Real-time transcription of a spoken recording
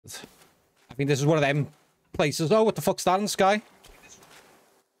mean, this is one of them places. Oh, what the fuck's that in the sky?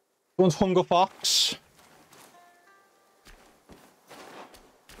 One's Hunger Fox.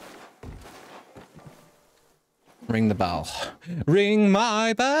 Ring the bell. Ring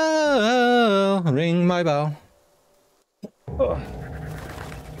my bell. Ring my bell. Oh.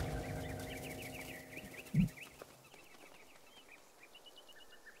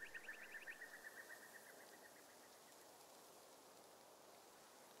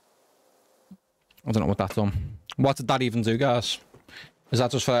 I don't know what that's done. What did that even do, guys? Is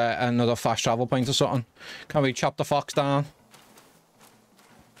that just for another fast travel point or something? Can we chop the fox down?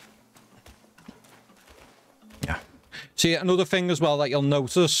 Yeah. See, another thing as well that you'll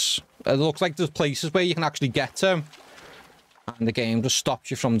notice, it looks like there's places where you can actually get to, and the game just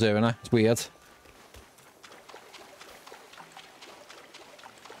stops you from doing it. It's weird.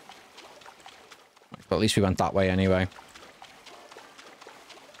 But at least we went that way anyway.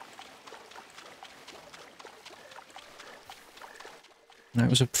 Now it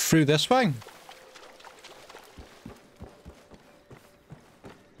was through this way.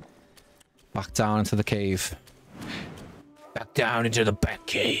 Back down into the cave. Back down into the back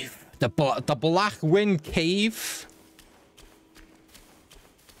cave. The Black Wind Cave.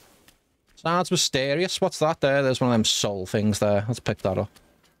 Sounds mysterious. What's that there? There's one of them soul things there. Let's pick that up.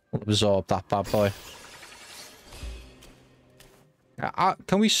 We'll absorb that bad boy.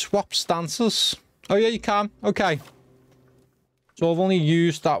 Can we swap stances? Oh yeah, you can. Okay. So I've only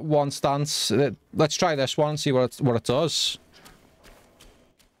used that one stance. Let's try this one and see what it does.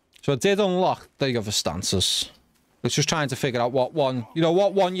 So I did unlock the other stances. It's just trying to figure out what one, you know,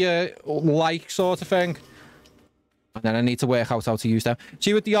 what one you like, sort of thing. And then I need to work out how to use them.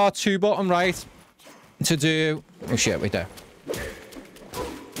 See with the R2 button, right? To do... Oh shit, wait there.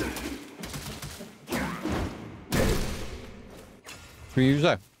 Can we use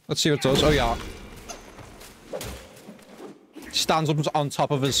it? Let's see what it does. Oh yeah. Stands up on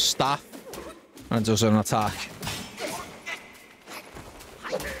top of his staff and does an attack.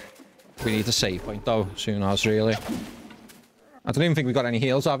 We need a save point though, soon as really. I don't even think we got any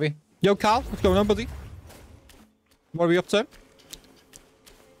heals, have we? Yo, Cal, what's going on, buddy? What are we up to?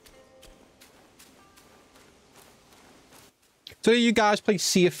 So you guys play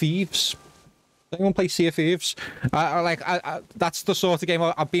Sea of Thieves? Does anyone play Sea of Thieves? That's the sort of game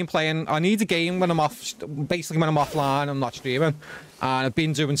I've been playing. I need a game when I'm off, basically when I'm offline, I'm not streaming. And I've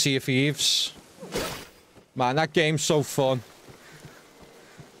been doing Sea of Thieves. Man, that game's so fun.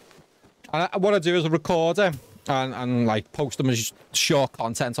 And what I do is I record it and like post them as short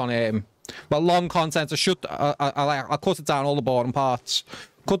content on well, long content. I cut it down all the boring parts.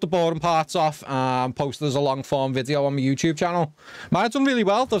 Cut the boring parts off and post it as a long form video on my YouTube channel. Man, I've done really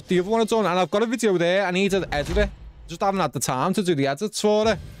well. The other one I've done, and I've got a video there. I need to edit it. Just haven't had the time to do the edits for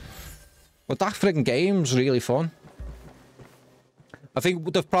it. But that freaking game's really fun. I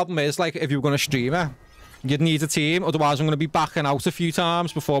think the problem is, like, if you're going to stream it, you'd need a team. Otherwise, I'm going to be backing out a few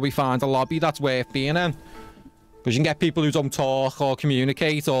times before we find a lobby that's worth being in. Because you can get people who don't talk or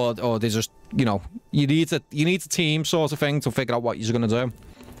communicate, or they just, you know, you need a team sort of thing to figure out what you're going to do.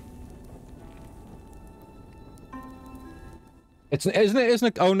 Isn't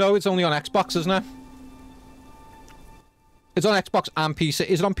it? Oh no, it's only on Xbox, isn't it? It's on Xbox and PC.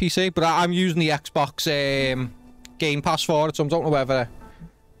 Is it on PC? But I'm using the Xbox Game Pass for it, so I don't know whether...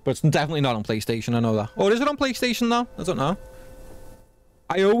 But it's definitely not on PlayStation, I know that. Or is it on PlayStation now? I don't know.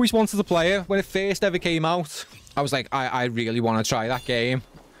 I always wanted to play it. When it first ever came out, I was like, I really want to try that game.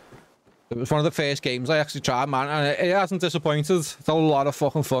 It was one of the first games I actually tried, man, and it hasn't disappointed. It's a lot of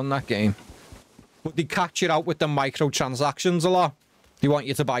fucking fun, that game. But they catch it out with the microtransactions a lot. They want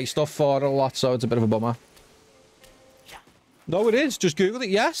you to buy stuff for it a lot, so it's a bit of a bummer. No, it is. Just Google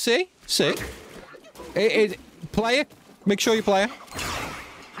it. Yeah, see? See? Play it. Make sure you play it.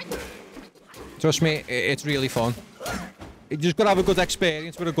 Trust me, it's really fun. You just got to have a good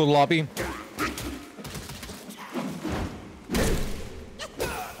experience with a good lobby.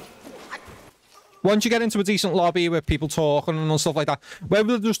 Once you get into a decent lobby with people talking and stuff like that,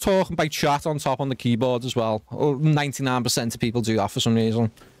 whether they're just talking by chat on top on the keyboard as well, or 99% of people do that for some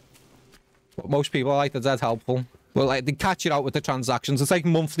reason. But most people are like, they're dead helpful. Well, like, they catch it out with the transactions. It's like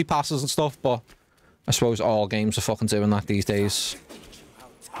monthly passes and stuff, but I suppose all games are fucking doing that these days.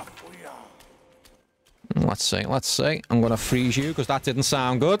 Let's see, let's see. I'm gonna freeze you because that didn't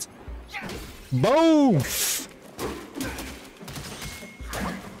sound good. Boom!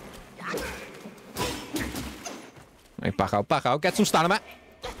 Right, back out, back out. Get some stamina.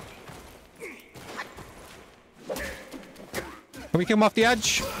 Can we come off the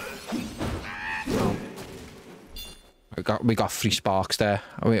edge? No. We got 3 sparks there.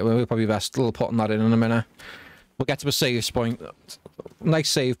 We'll probably best little putting that in a minute. We'll get to a save point. Nice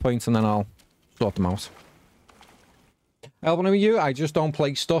save point, and then I'll sort them out. Helping with you, I just don't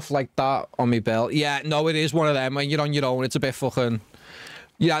play stuff like that on my belt. Yeah, no, it is one of them. When you're on your own, it's a bit fucking...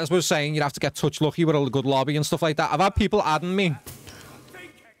 Yeah, as I was saying, you'd have to get touch lucky with a good lobby and stuff like that. I've had people adding me.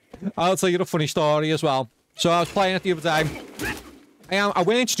 I'll tell you a funny story as well. So I was playing it the other day. I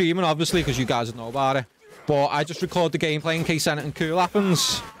weren't streaming, obviously, because you guys would know about it. But I just record the gameplay in case anything cool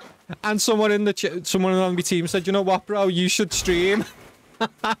happens. And someone on my team said, "You know what, bro? You should stream."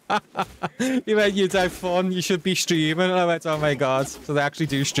 You went, "You'd have fun. You should be streaming." And I went, "Oh my god!" So they actually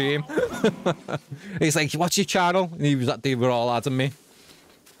do stream. He's like, "What's your channel?" And they were all adding me.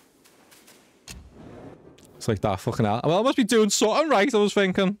 It's like that fucking hell. Well, I must be doing something right. I was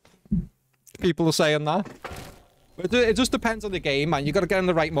thinking. People are saying that. But it just depends on the game, man. You got to get in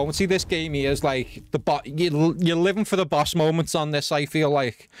the right moment. See, this game here is like you're living for the boss moments on this. I feel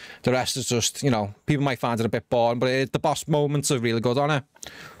like the rest is just, you know, people might find it a bit boring, but the boss moments are really good on it.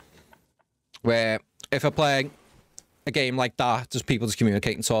 Where if I'm playing a game like that, just people just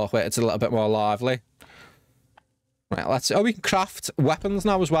communicate and talk with it, it's a little bit more lively. Right, let's see. Oh, we can craft weapons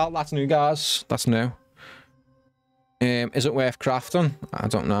now as well. That's new, guys. That's new. Is it worth crafting? I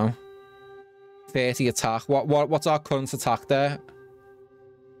don't know. 30 attack. What's our current attack there?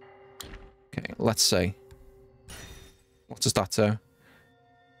 Okay, let's see. What does that do?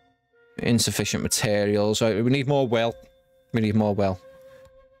 Insufficient materials. Right, we need more will. We need more will.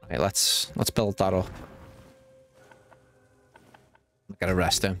 Okay, let's build that up. Get a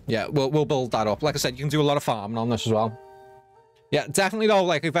rest in. Yeah, we'll build that up. Like I said, you can do a lot of farming on this as well. Yeah, definitely though.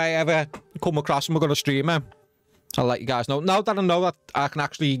 Like if I ever come across and we're gonna stream it, I'll let you guys know. Now that I know that I can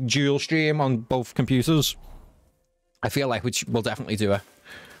actually dual stream on both computers, I feel like we'll definitely do it.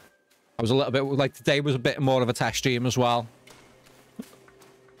 I was a little bit like today was a bit more of a test stream as well. I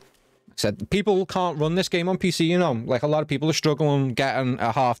said people can't run this game on PC, you know. Like a lot of people are struggling getting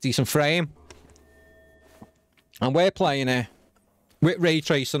a half decent frame, and we're playing it with ray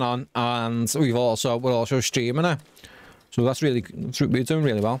tracing on, and we're also streaming it. So we're doing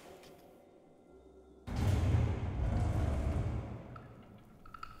really well.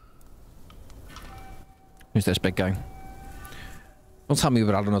 Who's this big guy? Don't tell me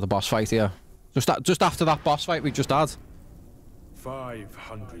we've had another boss fight here. Just after that boss fight we just had.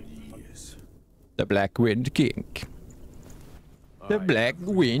 500 years. The Black Wind King. The Black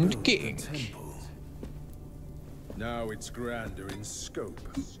Wind King. Now it's grander in scope.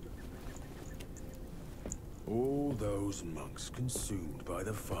 All those monks consumed by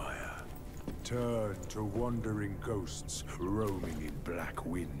the fire turned to wandering ghosts roaming in Black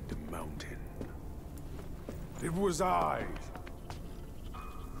Wind Mountain. It was I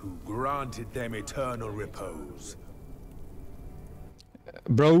who granted them eternal repose.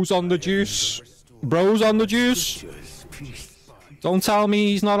 Bro's on the juice. Bro's on the juice. Don't tell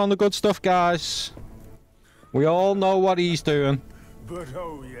me he's not on the good stuff, guys. We all know what he's doing. But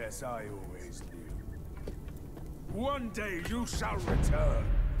oh yes, I always knew. One day you shall return.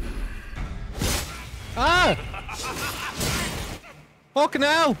 Ah! Fucking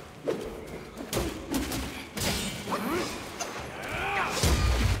hell!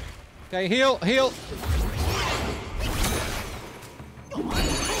 Okay, heal, heal.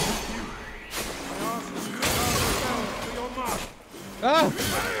 Oh!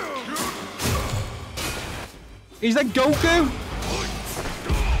 He's like Goku!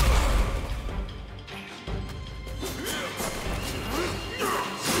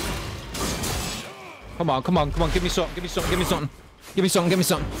 Come on, come on, come on, give me something, give me something, give me something. Give me something, give me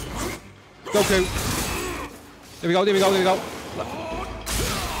something. Goku. There we go, there we go, there we go.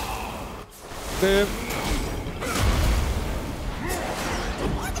 Boom.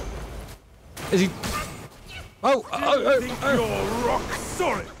 Is he? Oh, You're rock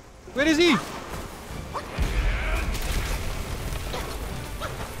solid. Where is he?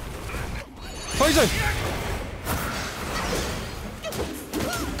 Poison!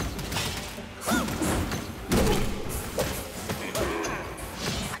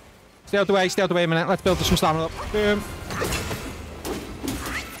 Stay out the way a minute. Let's build some stamina up. Boom.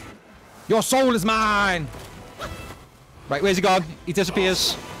 Your soul is mine! Right, where's he gone? He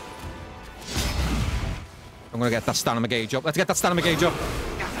disappears. I'm gonna get that stamina gauge up. Let's get that stamina gauge up.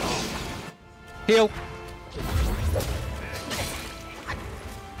 Heal.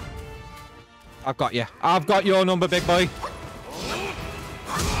 I've got you. I've got your number, big boy.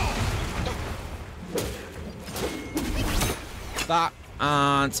 That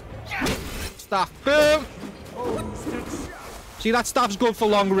and staff. Boom! See, that staff's good for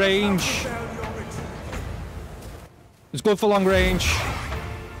long range. It's good for long range.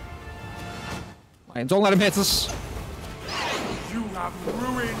 Right, don't let him hit us. You have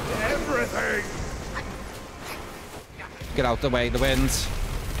ruined everything! Get out the way, the wind.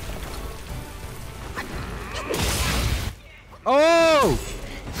 Oh!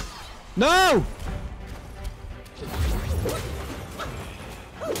 No!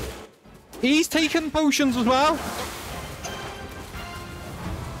 He's taking potions as well.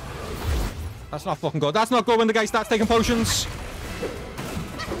 That's not fucking good. That's not good when the guy starts taking potions.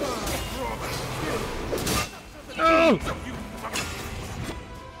 Oh!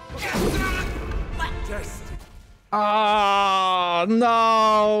 Ah,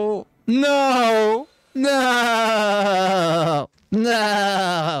 no! No! No!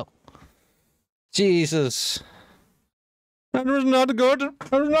 No! Jesus. That was not good.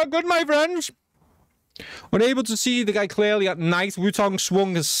 That was not good, my friends. Unable to see the guy clearly at night, Wukong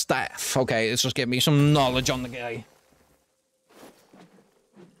swung his staff. Okay, let's just give me some knowledge on the guy.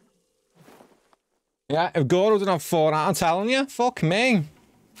 Yeah, if Goro didn't have 4 out, I'm telling you, fuck me.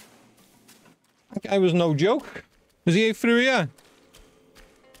 That guy was no joke. Was he through here?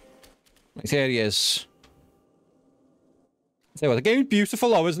 Right, here he is. So well, the game's beautiful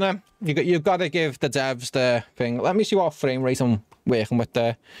though, isn't it? You've got to give the devs the thing. Let me see what frame rate I'm working with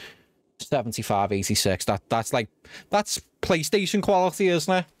there. 75, 86. That's PlayStation quality,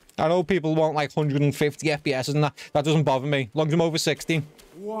 isn't it? I know people want like 150 FPS and that doesn't bother me. As long as I'm over 60.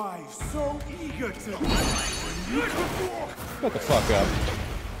 Why so eager to What the fuck up?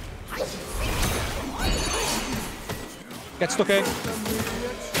 Get stuck in.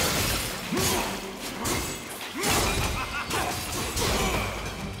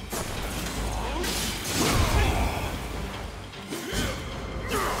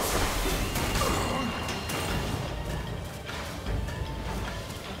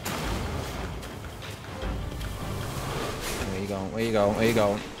 Where you going? Where you going? Where you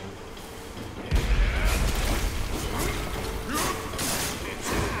going?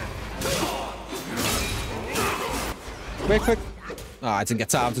 Quick, quick. Oh, I didn't get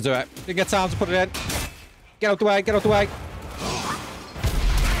time to do it. Didn't get time to put it in. Get out the way, get out the way.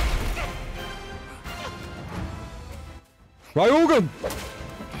 Ryugan!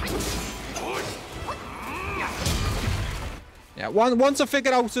 Yeah, once I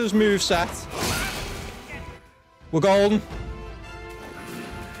figured out his moveset, we're golden.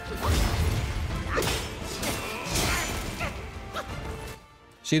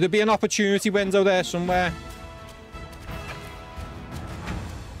 See, there'd be an opportunity window there somewhere.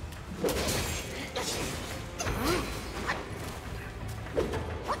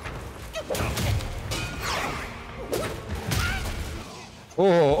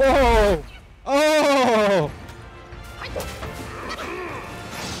 Oh, oh, oh!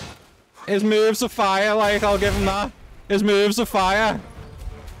 His moves are fire, like, I'll give him that. His moves are fire.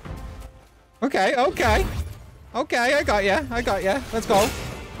 Okay, okay. Okay, I got ya. I got ya. Let's go.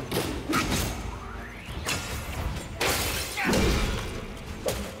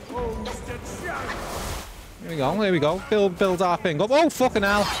 There we go, there we go. Build our thing up. Oh, fucking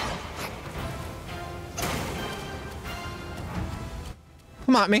hell.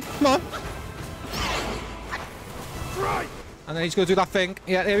 Come at me. Come on. And then he's going to do that thing.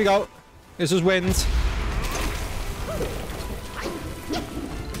 Yeah, here we go. This is wind.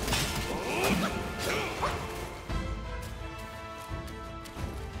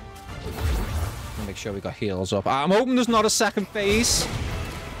 Make sure we got heals up. I'm hoping there's not a second phase.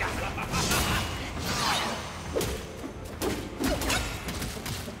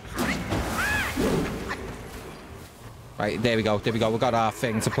 Right, there we go. There we go. We got our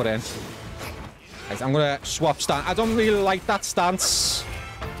thing to put in. Right, I'm gonna swap stance. I don't really like that stance.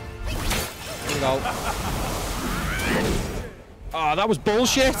 There we go. Oh, that was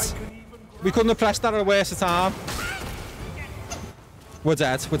bullshit. We couldn't have pressed that at a waste of time. We're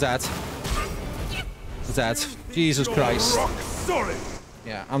dead. We're dead. We're dead. Jesus Christ.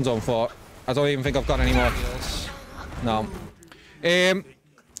 Yeah, I'm done for. I don't even think I've got any more heals. No.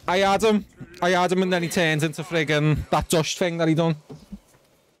 I had him and then he turned into friggin' that dust thing that he done.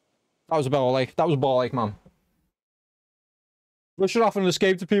 That was a ball like. That was a ball like, man. Russia often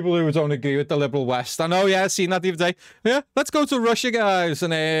escape to people who don't agree with the liberal West. I know, yeah, I've seen that the other day. Yeah, let's go to Russia, guys,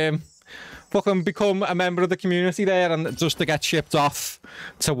 and fucking become a member of the community there, and just to get shipped off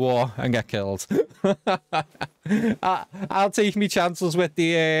to war and get killed. I'll take me chances with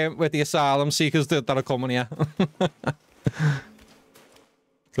the asylum seekers that are coming here.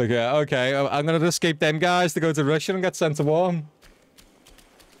 It's like, yeah, okay, I'm gonna escape them guys to go to Russia and get sent to war.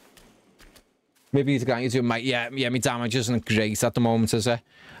 Maybe he's going to do my, yeah, my damage isn't great at the moment, is it?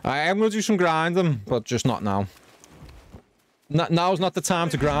 I am gonna do some grinding, but just not now. Now's not the time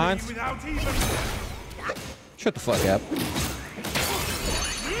to grind. Shut the fuck up.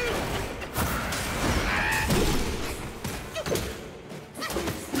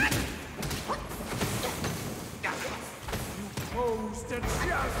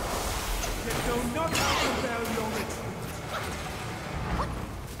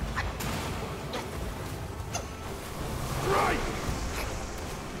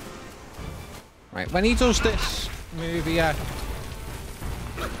 Right, when he does this move here,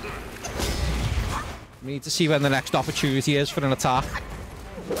 we need to see when the next opportunity is for an attack.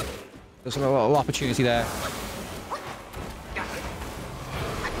 There's a little opportunity there.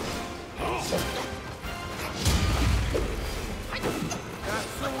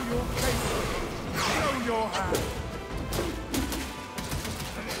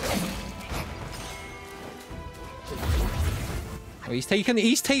 Oh,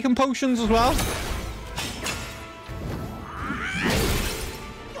 he's taking potions as well.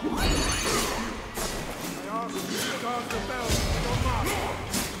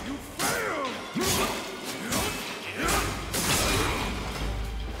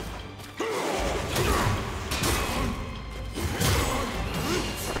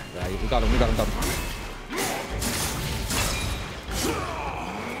 Right, we got him.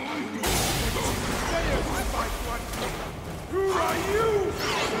 Who are you?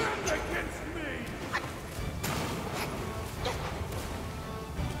 Stand against me!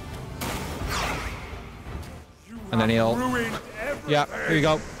 And then he'll... Yeah, here we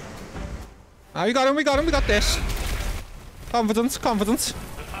go. Ah, we got him, we got this. Confidence.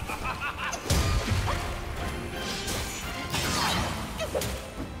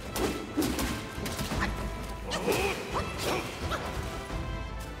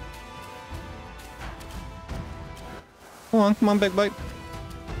 Come on, big boy.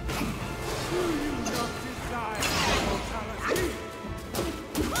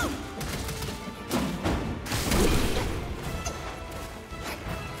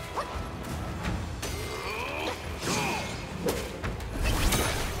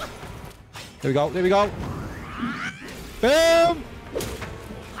 There we go. Boom!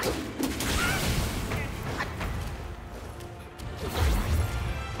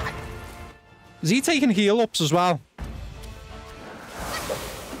 Is he taking heal ups as well?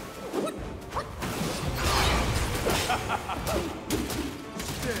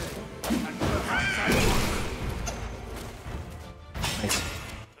 Nice.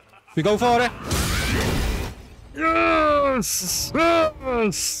 We go for it. Yes!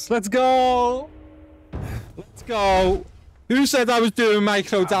 Let's go! Who said I was doing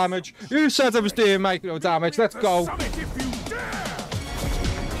micro damage? Let's go.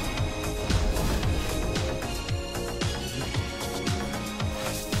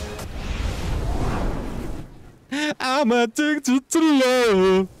 I'm addicted to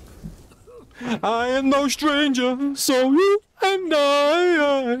love. I am no stranger, so you and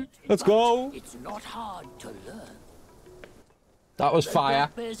I. Let's go. It's not hard to learn. That was fire.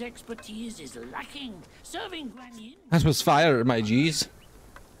 Bear's expertise is lacking, serving Granny. That was fire, my G's.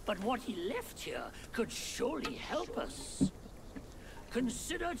 But what he left here could surely help us.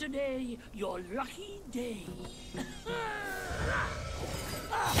 Consider today your lucky day.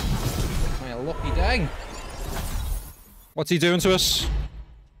 My lucky day. What's he doing to us?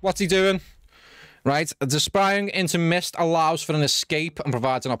 What's he doing? Right, displaying into mist allows for an escape and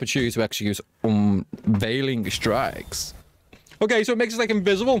provides an opportunity to execute unveiling strikes. Okay, so it makes us like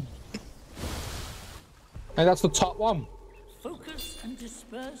invisible. And that's the top one. Focus and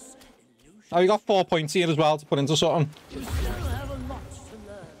disperse illusion. Oh, you got 4 points here as well to put into something. You still have a lot to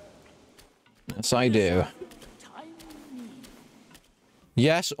learn. Yes, I do. Time you need.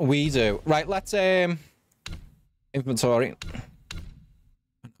 Yes, we do. Right, let's inventory.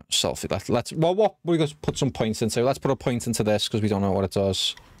 Selfie. Let's what we got to put some points into. Let's put a point into this because we don't know what it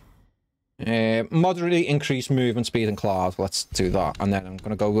does. Moderately increase movement speed and cloud. Let's do that, and then I'm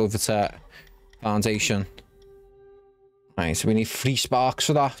gonna go over to foundation. Right, so we need 3 sparks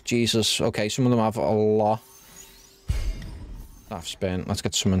for that. Jesus. Okay, some of them have a lot. I've spent. Let's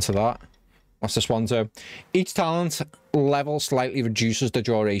get some into that. What's this one do? Each talent level slightly reduces the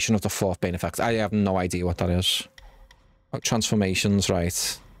duration of the 4th bane effect. I have no idea what that is. Oh, transformations,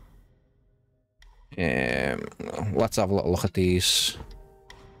 right. Let's have a little look at these.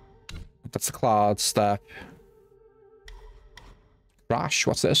 That's the cloud step. Crash,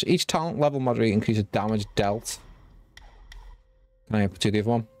 what's this? Each talent level moderately increases damage dealt. Can I do the other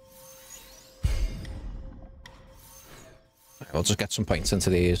one? Right, we'll just get some points into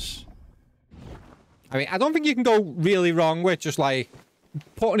these. I mean, I don't think you can go really wrong with just like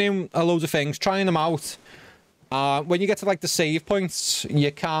putting in a load of things, trying them out, When you get to like the save points,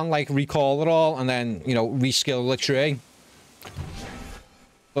 you can like recall it all and then, you know, reskill the tree.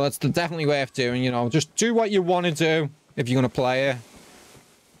 But it's definitely worth doing, you know. Just do what you want to do if you're going to play it.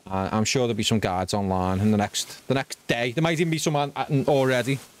 I'm sure there'll be some guides online in the next day. There might even be some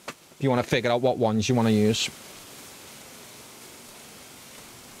already if you want to figure out what ones you want to use.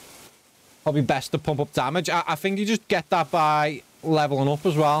 Probably best to pump up damage. I think you just get that by leveling up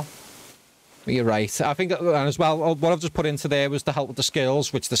as well. But you're right. I think, and as well, what I've just put into there was to help with the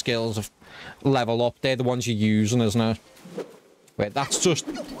skills, which the skills of level up. They're the ones you're using, isn't it? Wait, that's just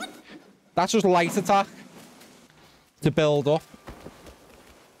light attack to build up.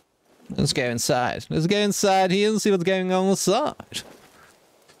 Let's go inside. Let's go inside here and see what's going on inside.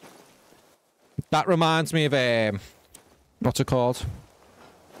 That reminds me of what's it called?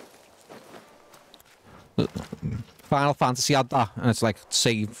 Final Fantasy had that, and it's like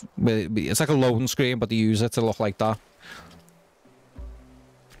save. It's like a loading screen, but they use it to look like that.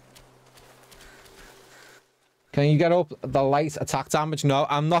 Can you get up the light attack damage? No,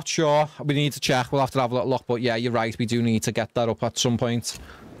 I'm not sure. We need to check. We'll have to have a little look. But yeah, you're right. We do need to get that up at some point.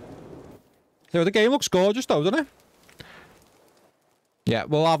 So the game looks gorgeous, though, doesn't it? Yeah,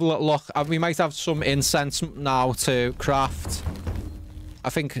 we'll have a little look. We might have some incense now to craft. I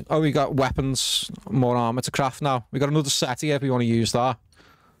think... Oh, we got weapons, more armor to craft now. We got another set here if we want to use that.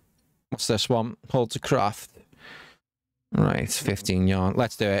 What's this one? Hold to craft. Right, 15 yarn.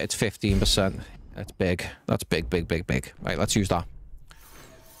 Let's do it. It's 15%. That's big. That's big, big, big, big. Right, let's use that.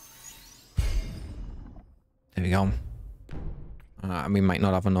 There we go. We might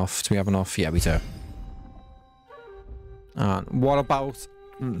not have enough. Do we have enough? Yeah, we do. And what about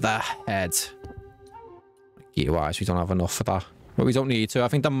the head? Gear-wise, we don't have enough for that. But we don't need to. I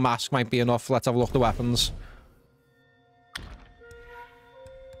think the mask might be enough. Let's have a look at the weapons.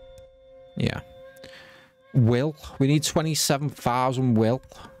 Yeah. Will. We need 27,000 will.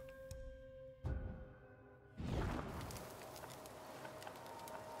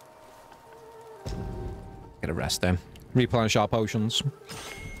 Get a rest then. Replenish our potions.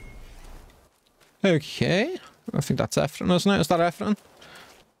 Okay. I think that's everything, isn't it? Is that everything?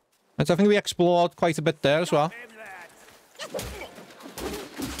 I think we explored quite a bit there as well.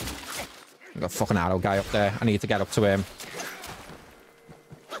 We've got a fucking arrow guy up there. I need to get up to him.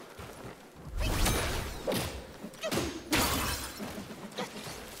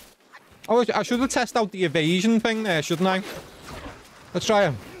 Oh, I should have tested out the evasion thing there, shouldn't I? Let's try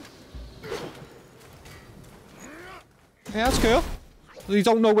him. Yeah, that's cool. You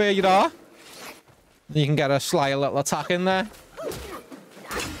don't know where you are. You can get a sly little attack in there.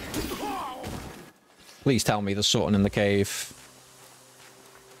 Please tell me there's something in the cave.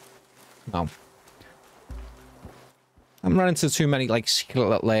 No. I'm running into too many, like, secret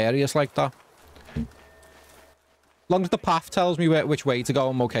little areas like that. As long as the path tells me which way to go,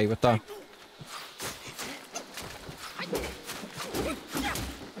 I'm okay with that.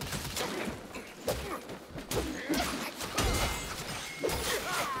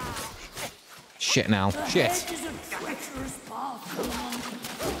 Shit now. Shit.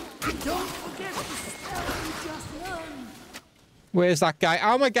 Where's that guy?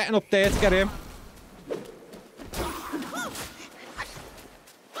 How am I getting up there to get him?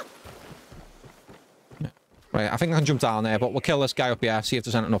 Right, I think I can jump down there, but we'll kill this guy up here, see if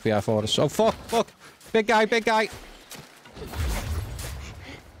there's anything up here for us. Oh, fuck, fuck. Big guy, big guy.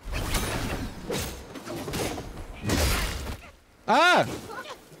 Ah!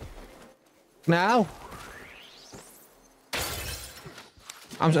 Now.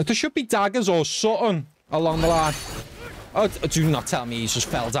 There should be daggers or something along the line. Oh, do not tell me he just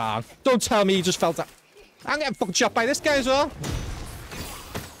fell down. Don't tell me he just fell down. I'm getting fucking shot by this guy as well.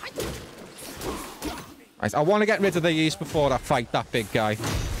 Right, I want to get rid of these before I fight that big guy.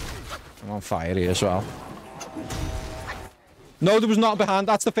 I'm on fire here as well. No, there was nothing behind.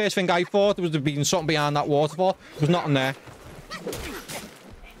 That's the first thing I thought. There was being something behind that waterfall. There was nothing there.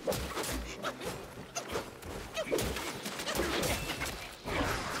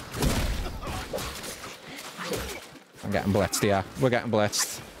 I'm getting blitzed here. We're getting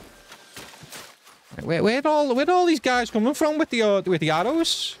blitzed. Where'd all these guys coming from with the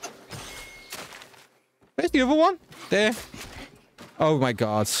arrows? Where's the other one? There. Oh my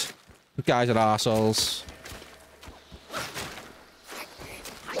god. The guys are arseholes.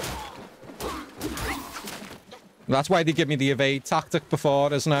 That's why they give me the evade tactic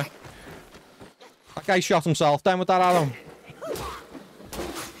before, isn't it? That guy shot himself down with that arrow.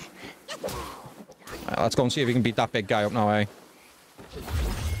 Right, let's go and see if we can beat that big guy up now, eh?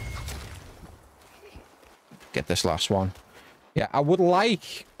 Get this last one. Yeah, I would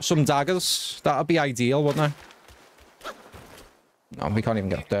like some daggers. That would be ideal, wouldn't it? No, we can't even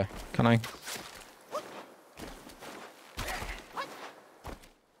get up there. Can I?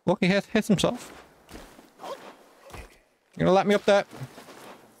 Look, he hit himself. You gonna let me up there?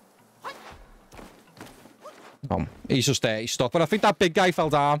 Oh, he's just there. He's stuck. But I think that big guy fell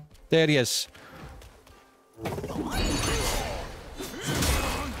down. There he is.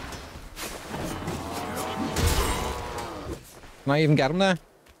 Can I even get him there?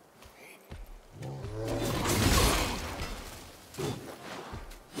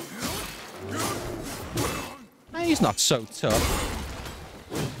 He's not so tough.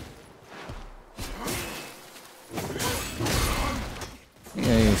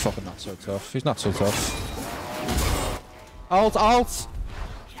 Yeah, he's fucking not so tough. He's not so tough. Alt, alt!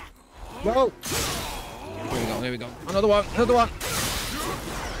 No! There we go. Another one, another one!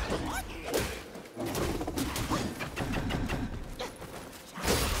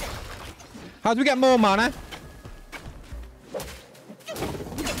 How do we get more mana?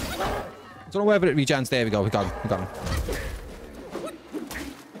 I don't know whether it regens. There we go. We got him. We got him.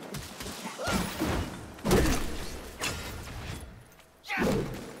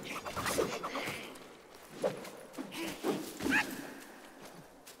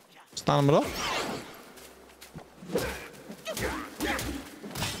 Stand him up.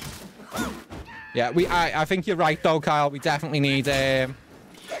 Yeah, I think you're right though, Kyle. We definitely need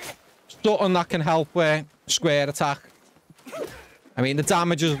something that can help with square attack. I mean, the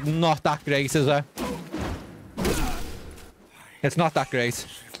damage is not that great, is it? It's not that great.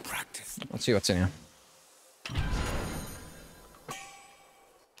 Let's see what's in here.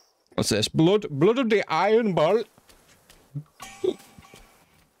 What's this? Blood of the Iron Bolt. Is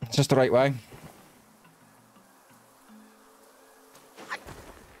this the right way?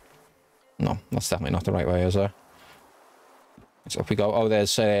 No, that's definitely not the right way, is it? So up we go. Oh,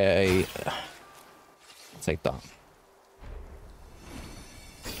 there's a... Take that.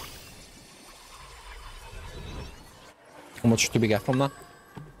 How much do we get from that?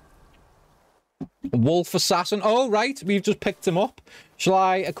 Wolf Assassin. Oh, right. We've just picked him up. Shall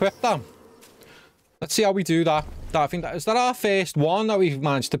I equip them? Let's see how we do that. I think that... Is that our first one that we've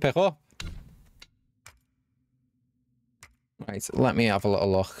managed to pick up? Right, let me have a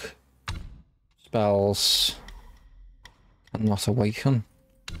little look. Spells. And not awaken.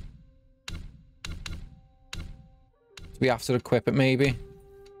 Do we have to equip it, maybe?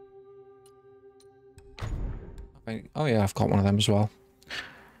 Oh yeah, I've got one of them as well.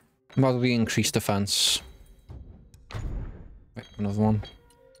 Probably increased defense. Wait, another one.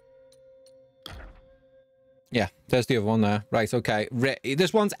 Yeah, there's the other one there. Right, okay.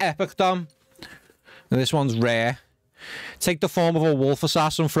 This one's epic, Dom. And this one's rare. Take the form of a wolf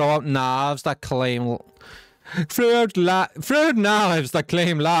assassin, throw out knives that claim... Throw out knives that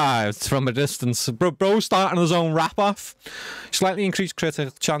claim lives from a distance. Bro starting his own wrap-off. Slightly increased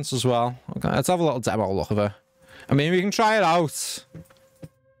critical chance as well. Okay, let's have a little demo look of it. I mean, we can try it out.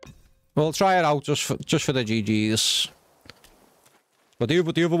 We'll try it out just for the GGs. But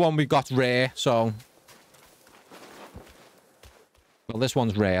the other one we got rare, so... Well, this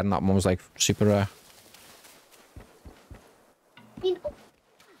one's rare and that one was like super rare.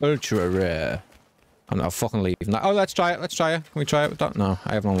 Ultra rare. I'm not fucking leaving that. Oh, let's try it. Let's try it. Can we try it with that? No,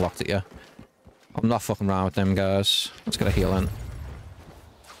 I haven't unlocked it yet. I'm not fucking around with them, guys. Let's get a heal in.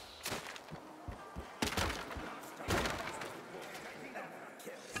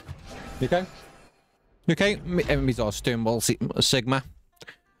 You okay? You okay? Enemies are Stonewall Sigma.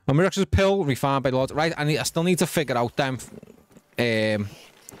 A Miraculous Pill, refined by Lord. Right, I still need to figure out them... the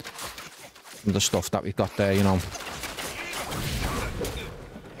stuff that we've got there, you know.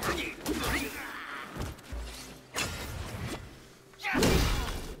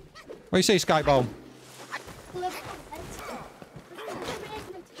 What do you say, Skybow?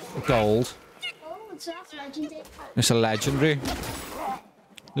 Gold. It's a legendary.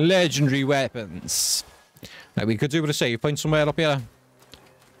 Legendary weapons. Now we could do with a save point somewhere up here.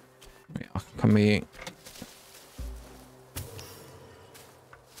 Yeah, can we...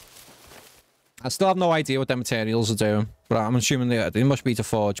 I still have no idea what the materials are doing, but I'm assuming they must be to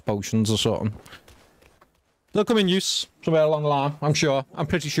forge potions or something. They'll come in use somewhere along the line, I'm sure. I'm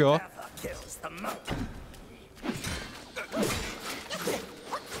pretty sure.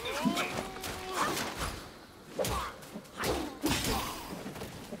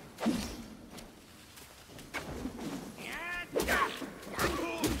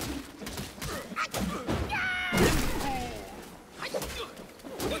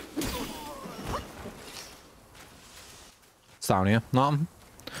 It's down here, nothing.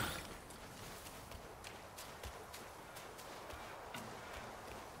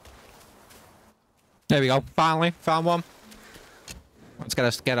 There we go. Finally, found one.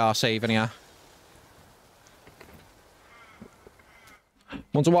 Let's get our save in here.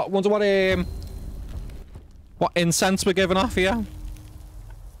 Wonder what incense we're giving off here.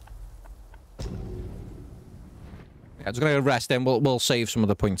 Yeah, just gonna rest in. We'll save some of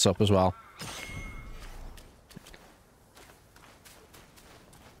the points up as well.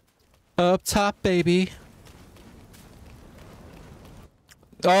 Up top, baby.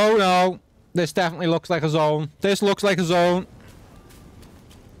 Oh no. This definitely looks like a zone. This looks like a zone.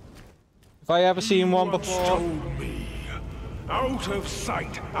 If I ever seen one before. Told me. Out of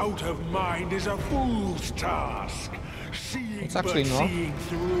sight, out of mind is a fool's task. Seeing It's actually but not. seeing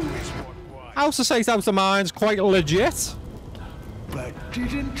through is what was. Out of sight, out of mind's quite legit. But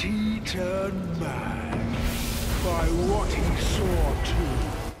didn't he turn mad by what he saw too?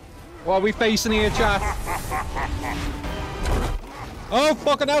 What are we facing here, chat? Oh,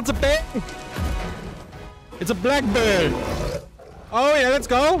 fucking hell, it's a bear! It's a blackbird! Oh, yeah, let's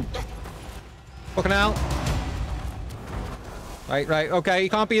go! Fucking hell. Right, okay, you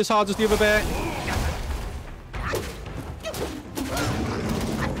can't be as hard as the other bear.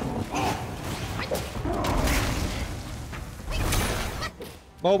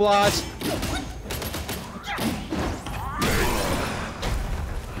 Mobilize.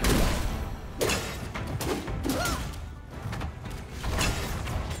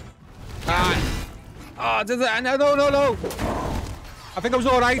 Ah, no. I think I was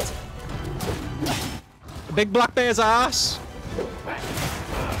alright. The big black bear's ass.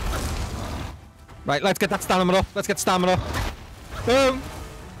 Right, let's get that stamina up. Let's get stamina. Boom.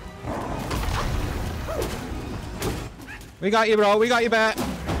 We got you, bro. We got you, bear.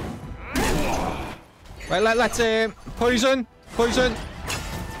 Right, let's poison.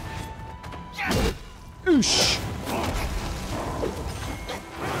 Oosh.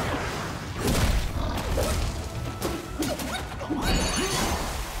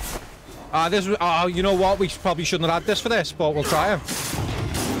 This. Oh, you know what? We probably shouldn't have had this for this, but we'll try it.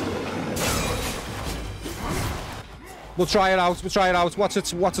 We'll try it out. What's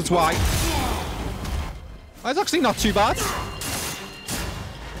its why? It's actually not too bad.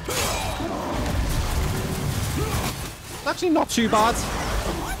 It's actually not too bad.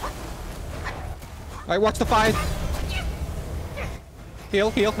 Right, watch the fight.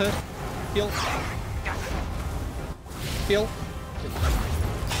 Heal.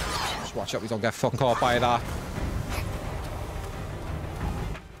 Just watch out we don't get fucking caught by that.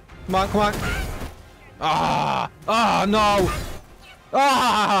 Come on. No.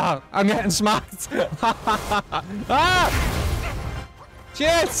 I'm getting smacked.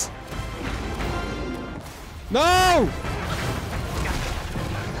 Shit. No.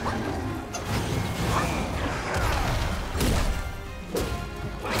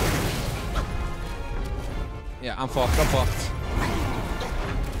 Yeah, I'm fucked.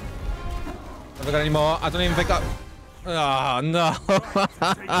 Have I got any more? I don't even think I... Oh, no.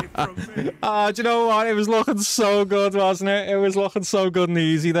 Do you know what? It was looking so good, wasn't it? It was looking so good and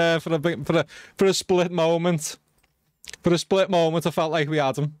easy there for a split moment. For a split moment, I felt like we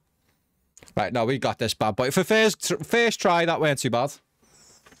had him. Right, no, we got this bad boy. For first try, that weren't too bad.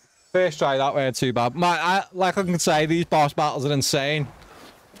 Like I can say, these boss battles are insane.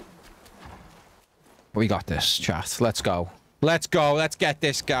 We got this, chat. Let's go. Let's get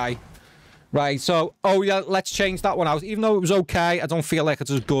this guy. Right, so, oh yeah, let's change that one out. Even though it was okay, I don't feel like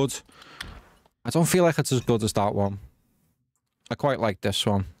it's as good. I don't feel like it's as good as that one. I quite like this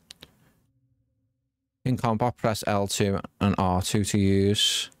one. In combat, press L2 and R2 to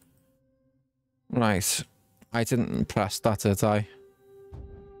use. Right. I didn't press that, did I?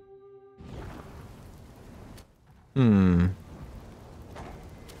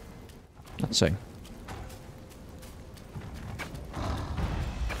 Let's see.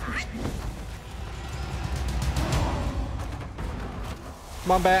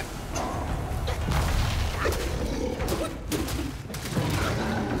 Come on, bear.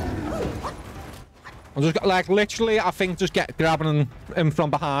 I'm just like literally, I think just grabbing him from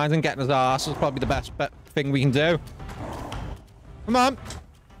behind and getting his ass is probably the best thing we can do. Come on,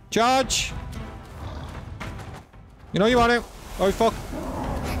 charge. You know you want it. Oh fuck.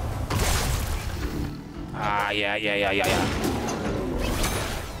 Yeah.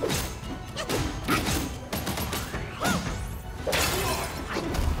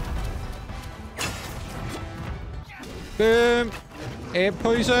 Boom. Air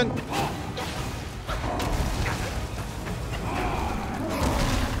poison.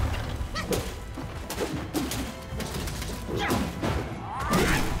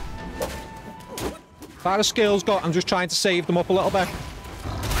 Far as skills got, I'm just trying to save them up a little bit.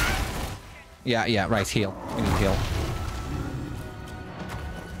 Yeah, right, heal. We need heal.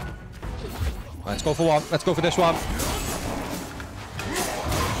 Let's go for one. Let's go for this one.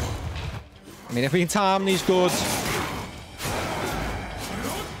 I mean, if we can time these good.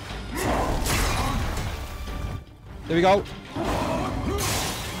 There we go.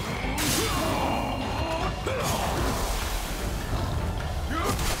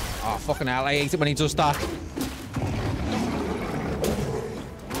 Oh, fucking hell. I hate it when he does that.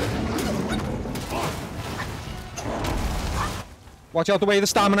 Watch out the way of the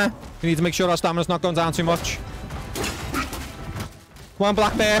stamina. We need to make sure our stamina's not going down too much. Come on,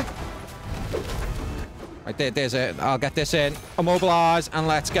 Black Bear. Right, there's it. I'll get this in. Immobilize, and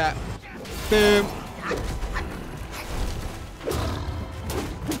let's get... Boom.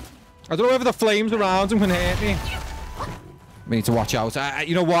 I don't know whether the flames around him can hurt me. We need to watch out.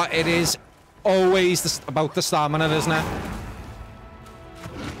 You know what? It is always about the stamina, isn't it?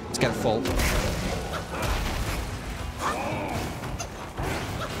 Let's get it full.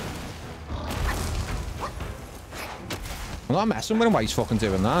 I'm not messing with him while he's fucking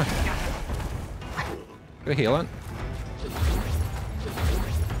doing that. Get a healing.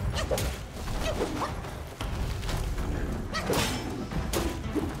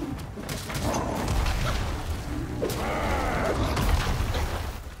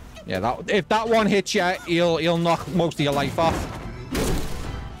 Yeah, if that one hits you, he'll knock most of your life off.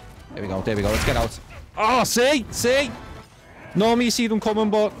 There we go, there we go. Let's get out. Oh, see? See? Normally you see them coming,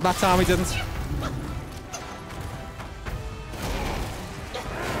 but that time we didn't.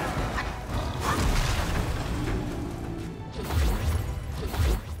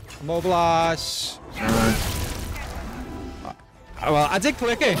 Mobilize. Well, I did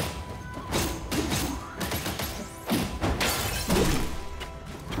click it.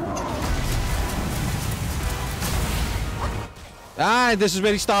 Ah, this is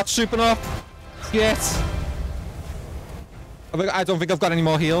where he starts souping up. Yes. I don't think I've got any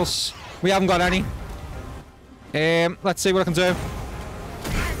more heals. We haven't got any. Let's see what I can do.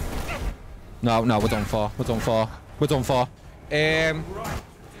 No, we're done for. We're done for. We're done for.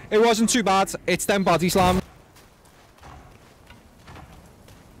 It wasn't too bad. It's them body slam.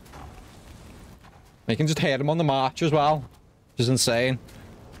 You can just hit him on the march as well. Which is insane.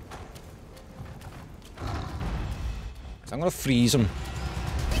 So I'm gonna freeze him.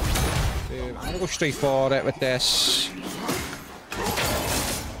 I'm gonna go straight for it with this.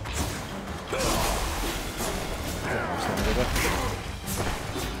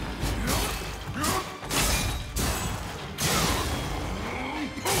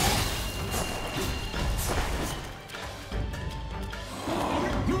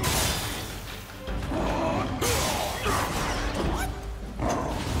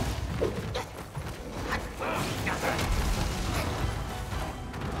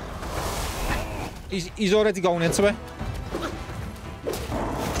 He's already going into it.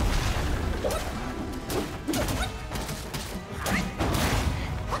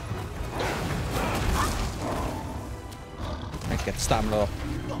 Let's get the stamina up.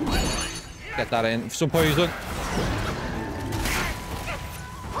 Get that in. Some poison.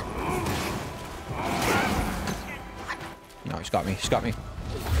 No, he's got me. He's got me.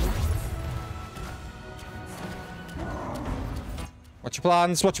 What's your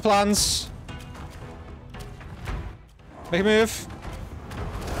plans? What's your plans? Make a move.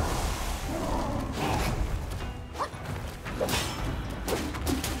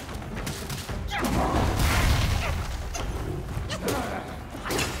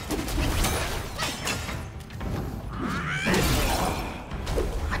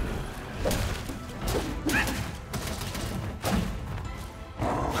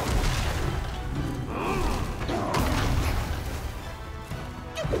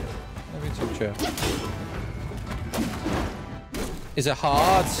 Is it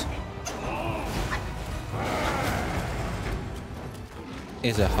hard?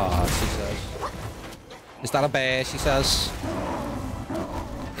 Is it hard, she says. Is that a bear, she says?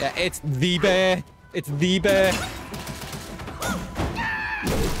 Yeah, it's the bear. It's the bear. The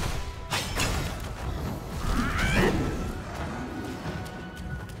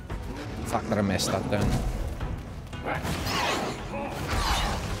fact that I missed that then.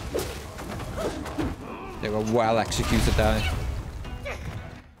 They were well executed there.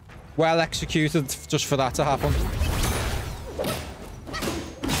 Well executed just for that to happen.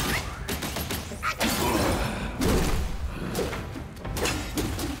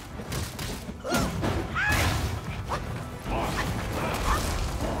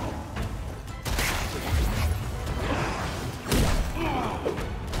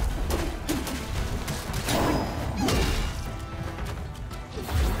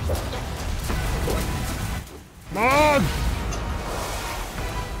 Come on!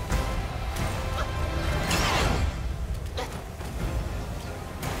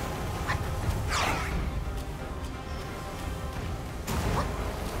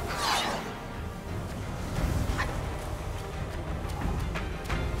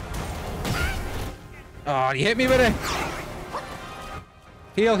 Oh, he hit me with it.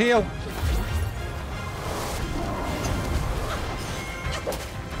 Heal, heal.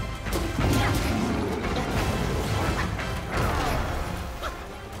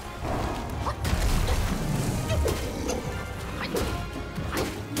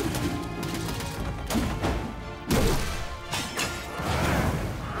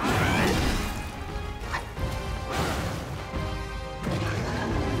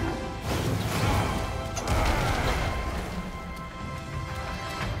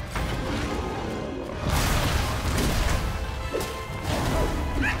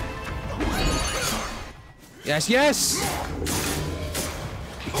 Yes, yes!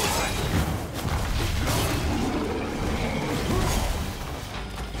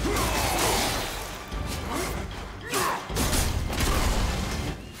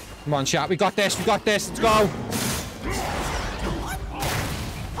 Come on, chat, we got this, let's go!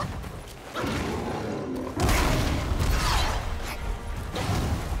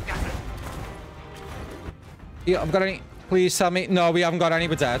 Yeah, I've got any... Please tell me... No, we haven't got any,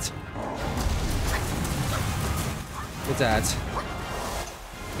 we're dead. We're dead.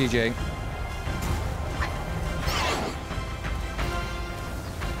 GG.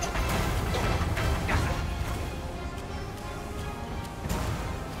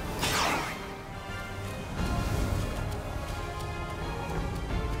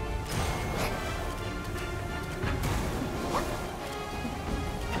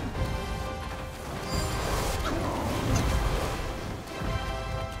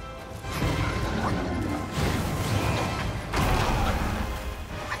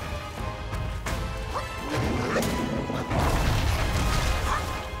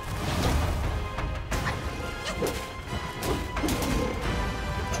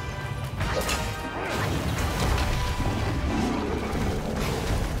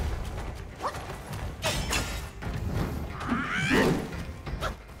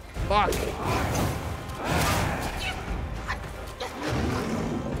 Fuck.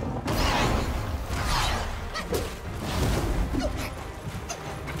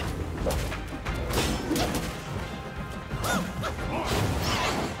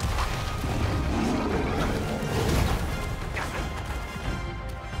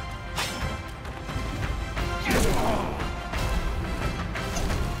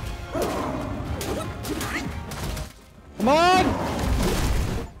 Come on!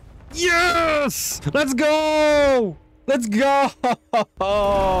 Yes! Let's go! Let's go!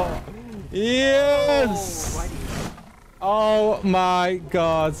 Yes! Oh my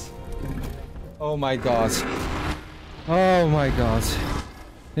god. Oh my god. Oh my god.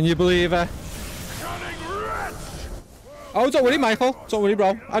 Can you believe it? Oh, don't worry, Michael. Don't worry,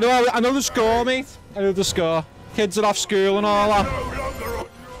 bro. I know the score, mate. I know the score. Kids are off school and all that.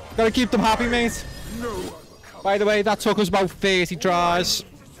 Gotta keep them happy, mate. By the way, that took us about 30 tries.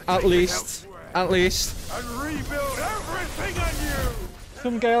 At least. At least. And rebuild everything anew.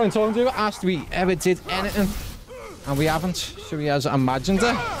 Some girl in talking to asked if we ever did anything. And we haven't. So he has imagined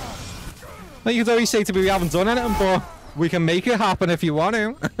it. Like you could always say to me we haven't done anything, but we can make it happen if you want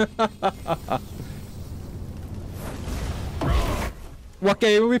to. What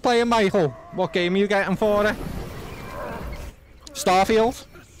game are we playing, Michael? What game are you getting for it? Starfield?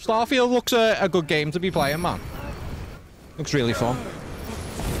 Starfield looks a good game to be playing, man. Looks really fun.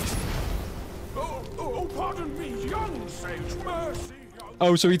 Oh, pardon me, young sage, mercy.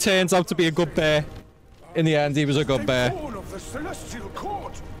 Oh, so he turns out to be a good bear. In the end, he was a good bear. Of the celestial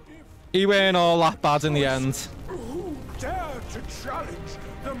court. He weren't all that bad in the end. Who dared to challenge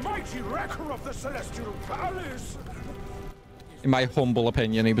the mighty wrecker of the celestial palace? In my humble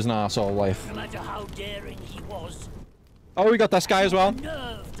opinion, he was an arsehole, life. No matter how daring he was, Oh, we got this guy as well.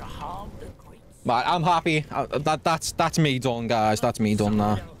 nerve to harm the great. Right, I'm happy. That's me done, guys. That's me done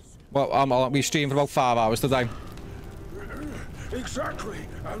now. Well, we streamed for about 5 hours today. Exactly,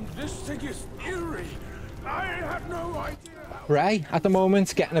 and this thing is eerie. I had no idea. Ray, at the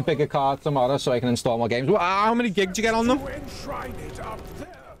moment, getting a bigger card tomorrow so I can install more games. How many gigs you get on them? To enshrine it up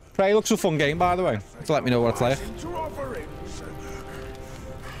there. Prey looks a fun game, by the way. So let me know what it's like. Into offerings.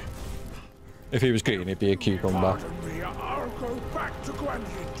 If he was green, he'd be a cucumber. Pardon me, I'll go back to Guan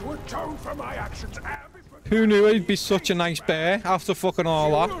Yin to atone for my actions. Who knew he'd be such a nice bear after fucking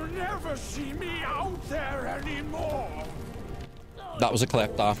all that? You'll never see me out there anymore. That was a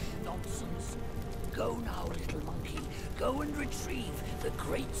clip, that. Nonsense. Go now, little monkey. Go and retrieve the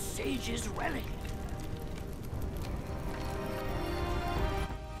great sage's relic.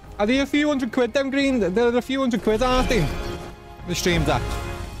 Are they a few hundred quid, them green? They're a few hundred quid, aren't they? The stream deck.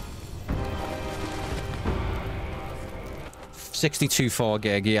 62 4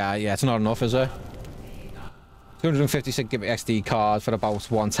 gig, yeah, it's not enough, is it? 256 GB SD card for about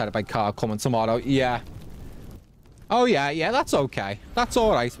 1 terabyte card coming tomorrow. Yeah. Oh, yeah, that's okay. That's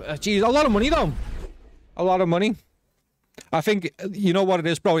all right. Geez, a lot of money, though. A lot of money. I think, you know what it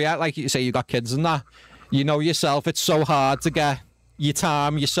is, bro? Yeah, like you say, you got kids and that. You know yourself, it's so hard to get your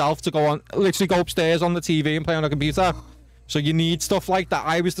time yourself to go on, literally go upstairs on the TV and play on a computer. So you need stuff like that.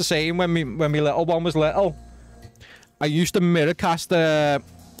 I was the same when my little one was little. I used to mirrorcast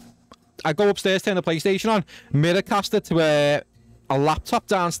I go upstairs, turn the PlayStation on, mirrorcast it to a laptop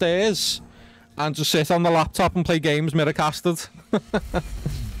downstairs, and just sit on the laptop and play games mirrorcasted.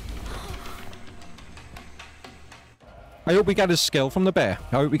 I hope we get his skill from the bear.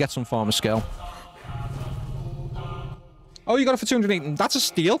 I hope we get some form of skill. Oh, you got it for 208. That's a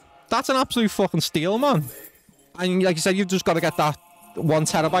steal. That's an absolute fucking steal, man. And like you said, you've just got to get that 1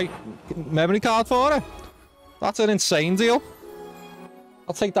 terabyte memory card for it. That's an insane deal.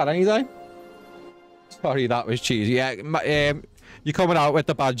 I'll take that any day. Sorry, that was cheesy. Yeah, you're coming out with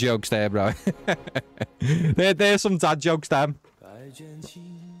the bad jokes there, bro. There's some dad jokes, them.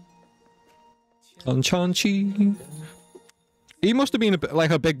 He must have been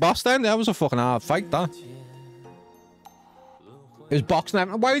like a big boss then. That was a fucking hard fight, that. His box now.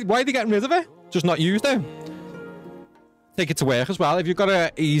 Why are they getting rid of it? Just not used it. Take it to work as well. If you've got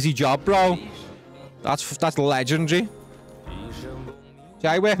an easy job, bro, that's legendary. See,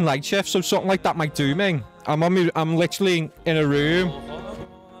 I work night shift, so something like that might do me. I'm literally in a room,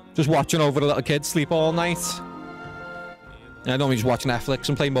 just watching over the little kids sleep all night. I normally just watch Netflix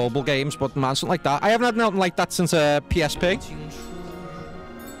and play mobile games, but man, something like that. I haven't had nothing like that since PSP.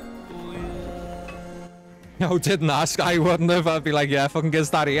 No, didn't ask. I wouldn't have. I'd be like, yeah, fucking get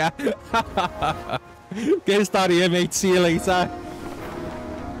that here. Get that here, mate. See you later.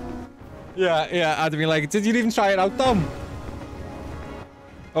 Yeah, I'd be like, did you even try it out, Dom?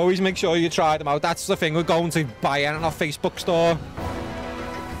 Always make sure you try them out. That's the thing with going to buy anything off Facebook store.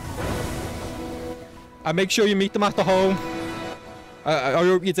 And make sure you meet them at the home. I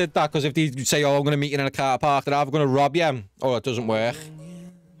hope you did that, because if they say, oh, I'm going to meet you in a car park, they're either going to rob you, or it doesn't work.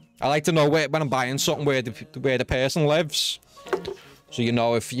 I like to know when I'm buying something where the person lives. So you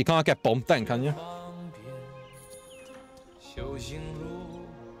know, if you can't get bumped then, can you?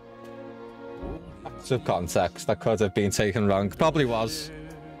 Of context, that could have been taken wrong. Probably was.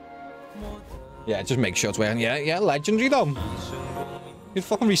 Yeah, just make sure it's wearing. Yeah, legendary though. You'd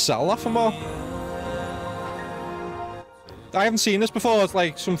fucking resell that for more. I haven't seen this before. It's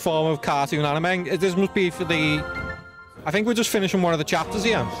like some form of cartoon anime. This must be for the... I think we're just finishing one of the chapters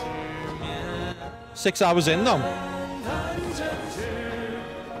here. 6 hours in though.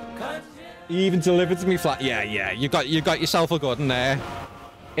 He even delivered to me flat. Yeah. You got yourself a good one there.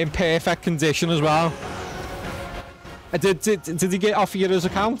 In perfect condition as well. Did he get off of his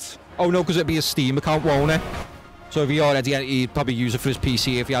account? Oh no, because it'd be a Steam account, won't it? So if he already had it, he'd probably use it for his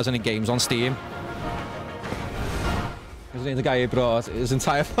PC if he has any games on Steam. Isn't the guy who brought his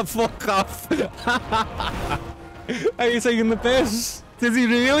entire fuck off? Are you taking the piss? Did he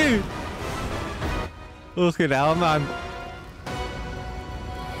really? Fucking hell, man.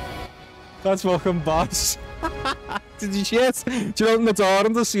 That's fucking boss. Did you shit? Did you open the door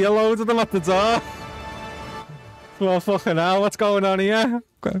and just see a load of them at the door? Well, fucking hell, what's going on here?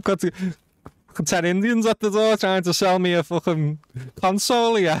 Got 10 Indians at the door trying to sell me a fucking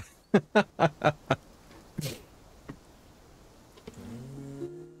console here.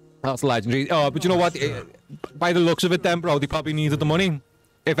 That's legendary. Oh, but you know what? By the looks of it then, bro, they probably needed the money.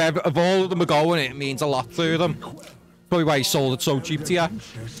 If all of them are going, it means a lot to them. Probably why he sold it so cheap to you.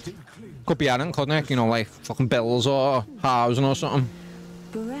 Could be anything, couldn't it? You know, like fucking bills or housing or something.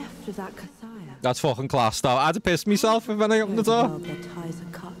 Bereft of that Kasaya. That's fucking class, though. I'd have pissed myself if I opened the door. Their ties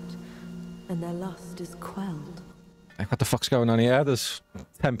are cut, and their lust is quelled. Like, what the fuck's going on here? There's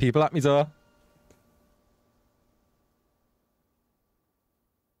 10 people at my door.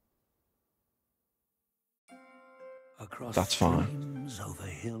 Across that's fine. Streams, over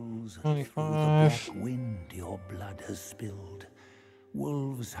hills, 25. through the black wind your blood has spilled.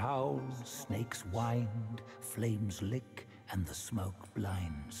 Wolves howl, snakes wind, flames lick, and the smoke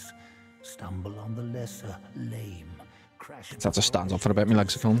blinds. Stumble on the lesser, lame, crash. Just have to stand up for a bit. My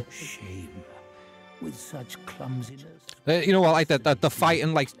legs are killing. Shame. With such clumsiness. You know what? Like the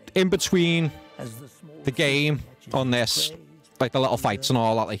fighting, like in between the game on this, like the little fights and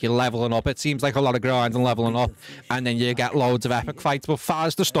all that. Like you're leveling up. It seems like a lot of grind and leveling up, and then you get loads of epic fights. But far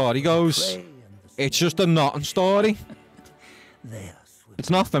as the story goes, it's just a nothing story. It's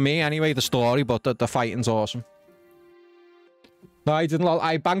not for me anyway, the story, but the fighting's awesome. No, I didn't.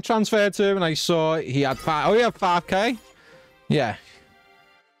 I bank transferred to him and I saw he had 5K. Yeah.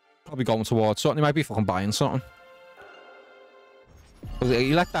 Probably going towards something. He might be fucking buying something.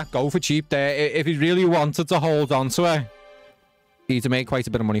 He let that go for cheap there. If he really wanted to hold on to it, he'd have made quite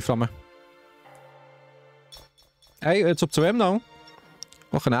a bit of money from it. Hey, it's up to him though.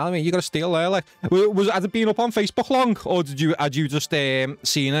 Fucking hell, I mean, you got to steal there. Like, had it been up on Facebook long, or had you just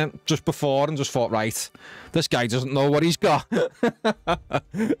seen it just before and just thought, right, this guy doesn't know what he's got?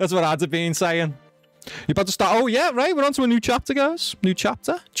 That's what I'd have been saying. You're about to start. Oh yeah, right. We're on to a new chapter, guys. New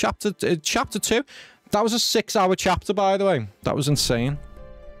chapter. Chapter 2. That was a 6-hour chapter, by the way. That was insane.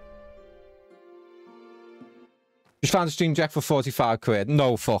 Just found a stream deck for 45 quid.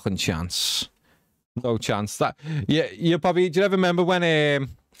 No fucking chance. No chance. That you probably. Do you ever remember when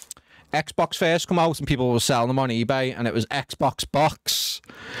Xbox first come out and people were selling them on eBay and it was Xbox box?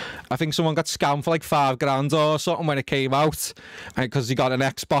 I think someone got scammed for like $5,000 or something when it came out, and because he got an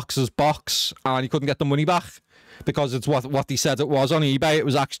Xbox's box and he couldn't get the money back because it's what he said it was on eBay. It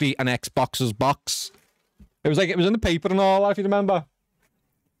was actually an Xbox's box. It was in the paper and all that, if you remember.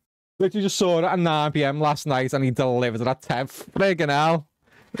 Literally just saw it at 9 PM last night and he delivered it at 10. Friggin' hell.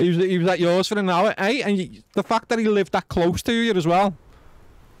 He was at yours for an hour, eh? And the fact that he lived that close to you as well.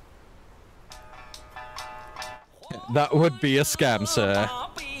 That would be a scam, sir.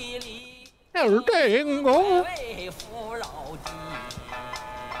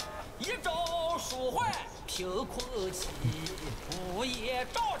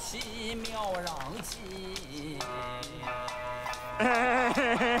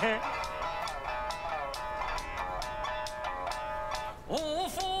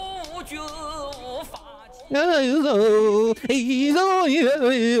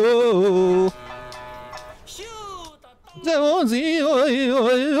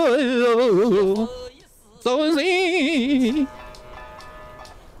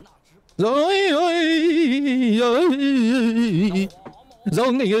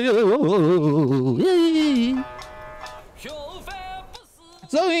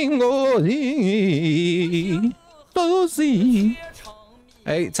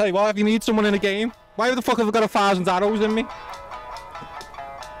 Hey, tell you what, if you need someone in a game, why the fuck have I got 1,000 arrows in me?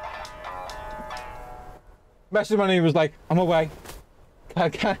 Message when he was like, I'm away.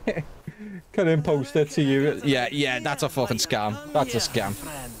 Can I post it to you? Yeah, that's a fucking scam. That's a scam.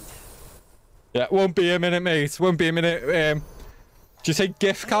 Yeah, won't be a minute, mate. Won't be a minute. Do you take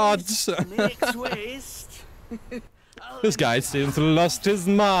gift cards? This guy seems to have lost his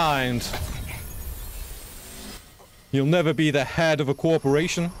mind. You'll never be the head of a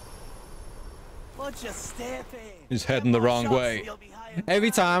corporation. He's heading the wrong way.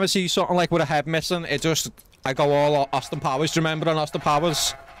 Every time I see something like with a head missing, I go all Austin Powers. Do you remember on Austin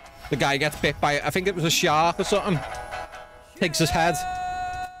Powers? The guy gets bit by, I think it was a shark or something. Takes his head.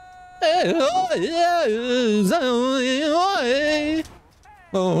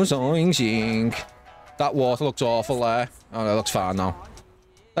 That water looks awful there. Oh, that looks fine now.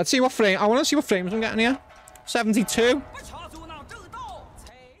 Let's see what frame. I want to see what frames I'm getting here. 72.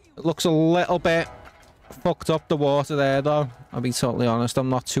 It looks a little bit fucked up, the water there, though. I'll be totally honest. I'm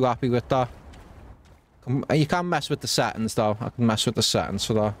not too happy with that. You can't mess with the settings, though. I can mess with the settings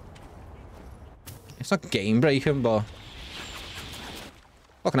for that. It's not game breaking, but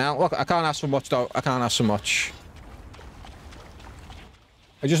look now. Look, I can't ask for much, though. I can't ask for much.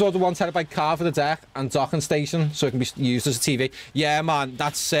 I just ordered 1 TB card for the deck and docking station, so it can be used as a TV. Yeah, man,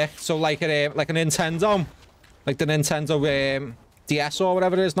 that's sick. So like a Nintendo, like the Nintendo DS or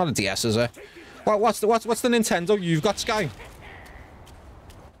whatever it is. Not a DS, is it? What's the Nintendo you've got, Sky?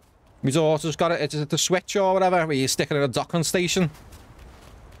 My daughter's got it. It's the Switch or whatever, where you stick it in a docking station.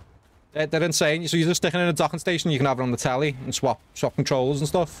 They're insane. So you just stick it in a docking station, you can have it on the telly and swap controls and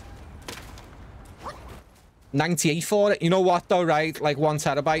stuff. 98 for it. You know what though, right? Like 1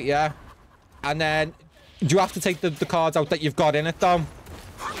 TB, yeah. And then do you have to take the cards out that you've got in it though?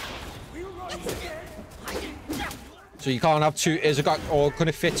 So you can't have two. Is it got, or can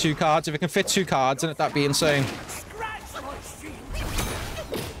it fit 2 cards? If it can fit 2 cards in it, that'd be insane.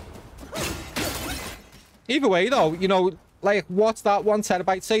 Either way though, you know, like what's that 1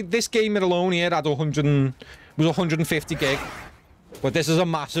 TB? Say this game alone here had 150 gig, but this is a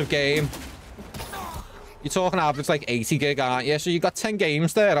massive game. You're talking average like 80 gig, aren't you? So you got 10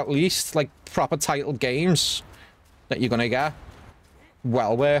 games there at least, like proper titled games that you're gonna get.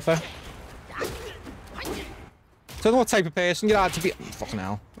 Well worth it. I don't know what type of person you are to be. Fucking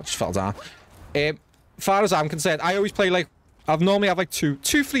hell, I just fell down. As far as I'm concerned, I always play like, normally have like two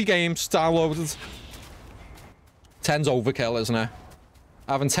free games downloaded. 10's overkill, isn't it?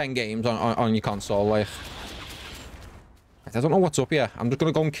 Having 10 games on your console, like. I don't know what's up here. I'm just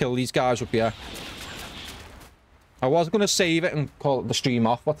gonna go and kill these guys up here. I was going to save it and call the stream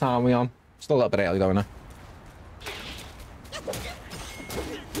off. What time are we on? Still a little bit early, though, isn't it?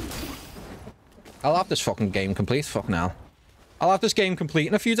 I'll have this fucking game complete. Fucking hell. I'll have this game complete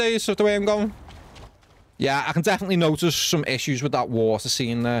in a few days, so the way I'm going. Yeah, I can definitely notice some issues with that water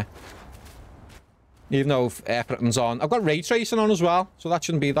scene there. Even though everything's on. I've got ray tracing on as well, so that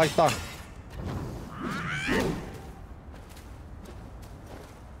shouldn't be like that.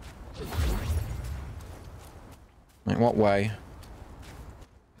 Like, what way?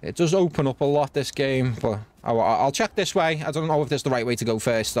 It does open up a lot, this game, but I'll check this way. I don't know if this is the right way to go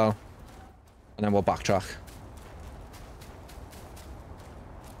first, though. And then we'll backtrack.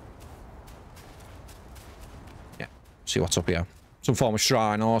 Yeah, see what's up here. Some form of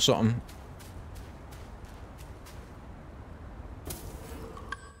shrine or something.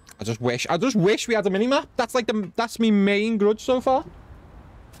 I just wish we had a mini-map. That's like that's my main grudge so far.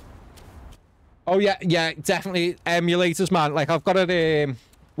 Oh yeah, definitely emulators, man. Like I've got it,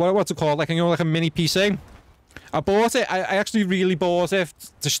 what's it called? Like, you know, like a mini PC. I bought it. I actually really bought it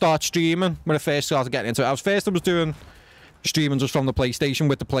to start streaming when I first started getting into it. I was doing streaming just from the PlayStation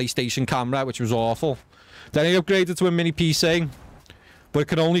with the PlayStation camera, which was awful. Then I upgraded to a mini PC, but it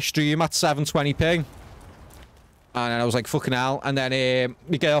could only stream at 720p. And I was like, fucking hell. And then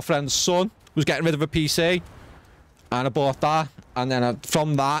my girlfriend's son was getting rid of a PC. And I bought that. And then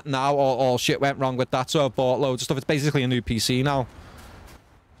from that, now all shit went wrong with that. So I bought loads of stuff. It's basically a new PC now.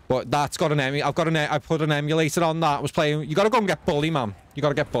 But that's got an I put an emulator on that. I was playing. You gotta go and get Bully, man. You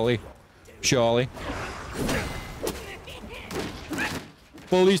gotta get Bully. Surely.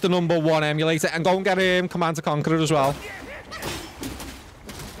 Bully's the #1 emulator. And go and get Command & Conquer as well.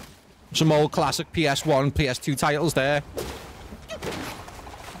 Some old classic PS1, PS2 titles there.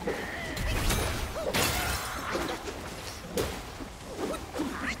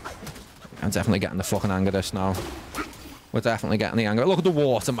 I'm definitely getting the fucking hang of this now. We're definitely getting the hang of it. Look at the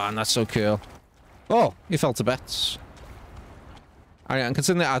water, man. That's so cool. Oh, you fell to bits. And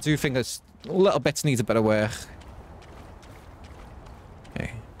considering that I do think there's little bits need a bit of work.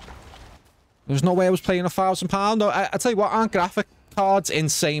 Okay. There's no way I was paying £1,000. No, I tell you what, aren't graphic cards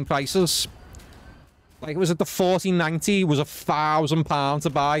insane prices? Like, it was at the 4090 was £1,000 to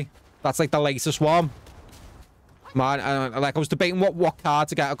buy. That's like the latest one. Man, like I was debating what card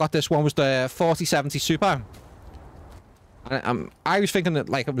to get. I got this one, was the 4070 Super. And I was thinking that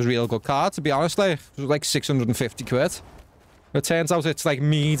like it was a real good card, to be honest. Like, it was like 650 quid. It turns out it's like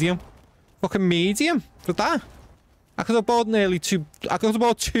medium. Fucking medium for that. I could have bought I could have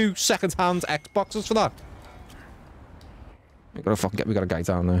bought 2 second-hand Xboxes for that. We got a guy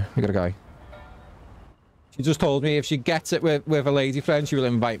down there. We got a guy. She just told me if she gets it with a lady friend, she will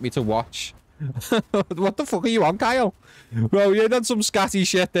invite me to watch. What the fuck are you on, Kyle? Bro, you done some scatty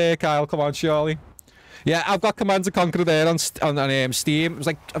shit there, Kyle. Come on, surely. Yeah, I've got Command & Conquer there on Steam. It was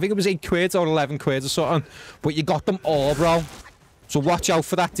like, I think it was 8 quid or 11 quid or something. But you got them all, bro. So watch out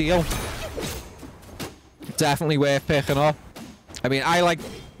for that deal. Definitely worth picking up. I mean, I like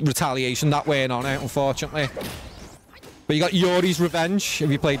Retaliation. That weren't on it, unfortunately. But you got Yuri's Revenge.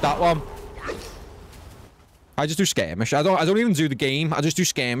 Have you played that one? I just do skirmish. I don't even do the game. I just do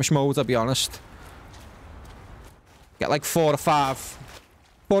skirmish mode, I'll be honest. Get like 4 or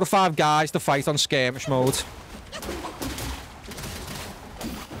 5 guys to fight on skirmish mode.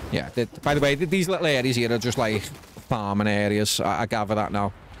 Yeah, by the way, these little areas here are just like farming areas. I gather that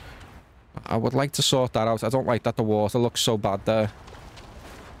now. I would like to sort that out. I don't like that the water looks so bad there.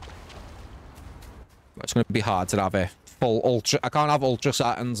 It's going to be hard to have a full ultra. I can't have ultra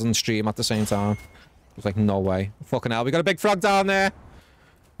settings and stream at the same time. It's like, no way. Fucking hell. We got a big frog down there.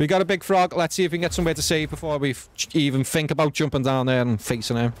 We got a big frog. Let's see if we can get somewhere to save before we even think about jumping down there and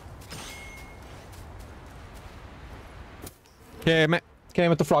facing him. Came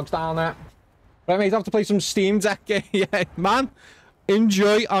with the frogs down there. Right, mate, I have to play some Steam Deck. Yeah, man.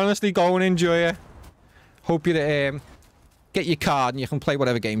 Enjoy. Honestly, go and enjoy it. Hope you get your card and you can play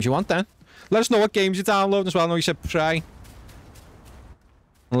whatever games you want then. Let us know what games you download as well. I know you said try.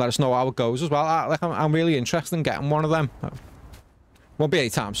 And let us know how it goes as well. I'm really interested in getting one of them. Won't be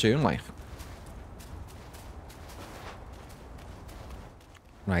anytime soon, like.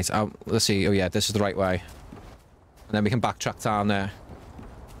 Right, let's see. Oh yeah, this is the right way. And then we can backtrack down there.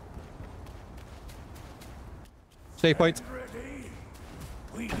 Save point.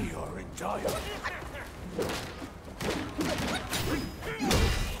 We are in dire.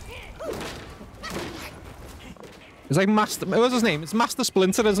 It's like Master... What's his name? It's Master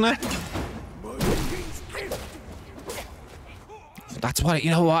Splinter, isn't it? That's what... You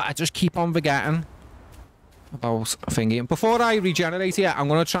know what? I just keep on forgetting about thingy. And before I regenerate here, I'm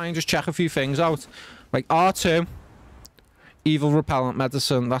going to try and just check a few things out. Like R2. Evil Repellent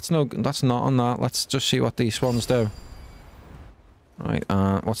Medicine. That's not on that. Let's just see what these ones do. Right,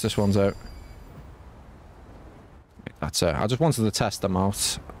 what's this one's out? That's it. I just wanted to test them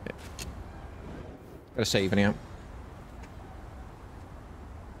out. Got a save in here.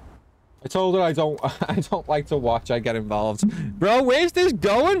 I told her I don't like to watch. I get involved. Bro, where's this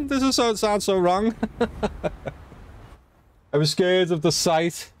going? This is sounds so wrong. I was scared of the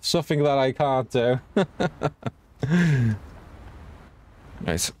sight. Something that I can't do.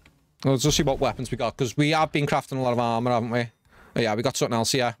 Right. Let's just see what weapons we got, because we have been crafting a lot of armor, haven't we? Oh, yeah, we got something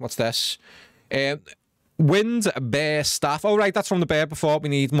else here. What's this? Wind Bear Staff. Oh, right, that's from the bear before. We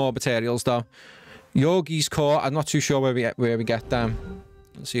need more materials, though. Yogi's Core. I'm not too sure where we get them.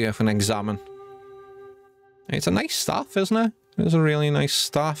 Let's see if we can examine. It's a nice staff, isn't it? It's a really nice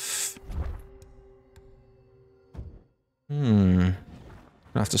staff. I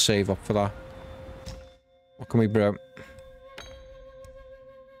have to save up for that. What can we brew?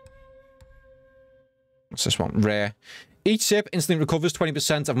 What's this one? Rare. Each sip instantly recovers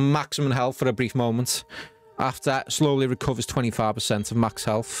 20% of maximum health for a brief moment. After, slowly recovers 25% of max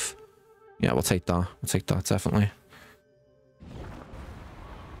health. Yeah, we'll take that. We'll take that, definitely.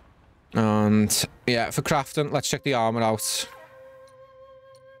 And, yeah, for crafting, let's check the armor out.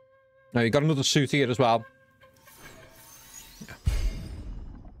 Now, you got another suit here as well. Yeah.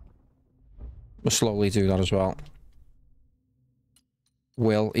 We'll slowly do that as well.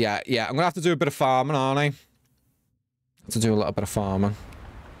 Yeah, I'm gonna have to do a bit of farming, aren't I? Have to do a little bit of farming.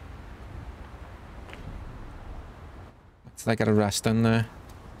 Did I get a rest in there?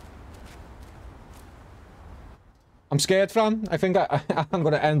 I'm scared, Fran. I think I'm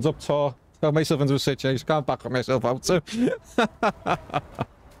gonna end up talking myself into a situation I can't back myself out to.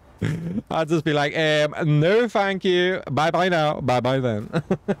 I'll just be like, no thank you. Bye-bye now. Bye-bye then.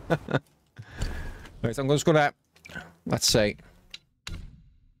 Right, so I'm just gonna... Let's see.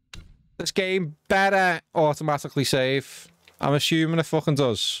 This game better automatically save. I'm assuming it fucking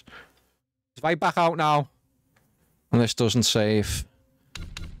does. If I back out now, and this doesn't save...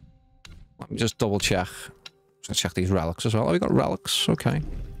 Let me just double check. Let's check these relics as well. Oh, we got relics. Okay.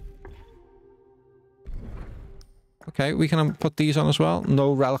 Okay, we can put these on as well.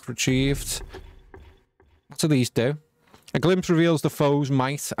 No relic retrieved. What do these do? A glimpse reveals the foe's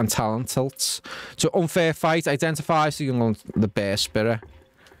might and talent tilts. So unfair fight identifies the bear spirit.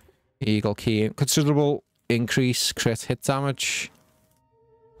 Eagle key. Considerable increase crit hit damage.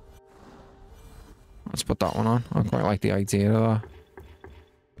 Let's put that one on. I quite like the idea of that.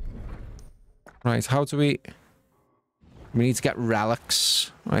 Right, how do we... We need to get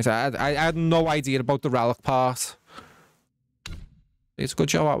relics. Right, I had no idea about the relic part. It's a good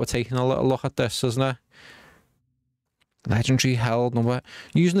job that we're taking a little look at this, isn't it? Legendary held number.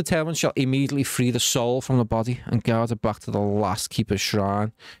 Using the tailwind shall immediately free the soul from the body and guard it back to the last keeper's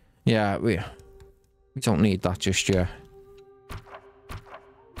shrine. Yeah, we don't need that just yet.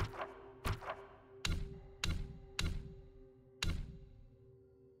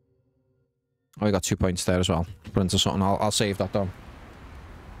 Oh, we got 2 points there as well. Put into something. I'll save that though.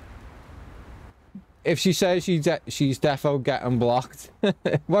 If she says she's defo getting blocked,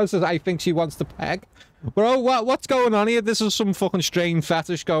 I think she wants to peg. Bro, what's going on here? This is some fucking strange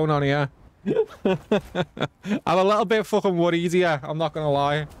fetish going on here. I'm a little bit fucking worried here. I'm not gonna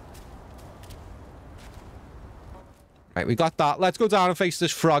lie. Right, we got that. Let's go down and face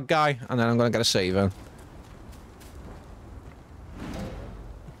this frog guy, and then I'm gonna get a save in.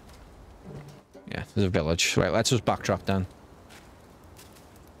 Yeah, there's a village. Right, let's just backtrack then.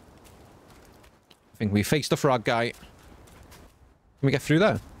 I think we faced the frog guy. Can we get through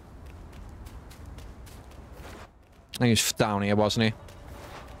there? I think he was down here, wasn't he?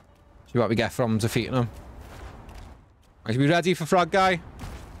 See what we get from defeating him. Are we ready for frog guy?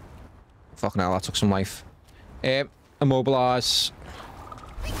 Fucking hell, that took some life. Immobilize.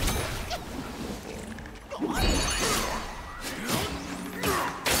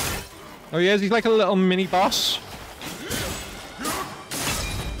 Oh, he is. He's like a little mini boss.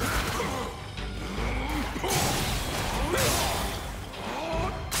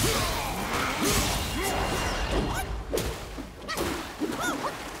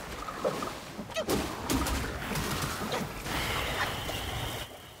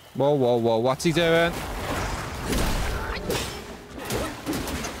 Whoa, whoa, whoa. What's he doing?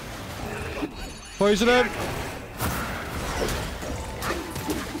 Poison him.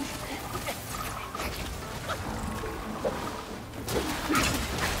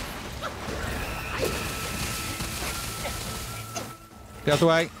 Get out the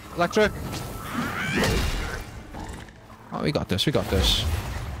way. Electric. Oh, we got this. We got this.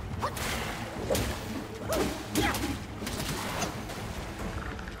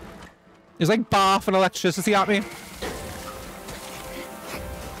 He's like barfing electricity at me.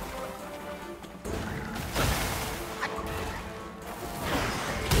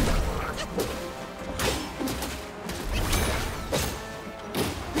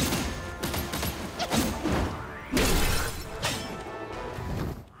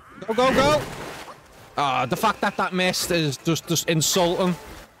 Go, go, go! Ah, the fact that that missed is just insulting.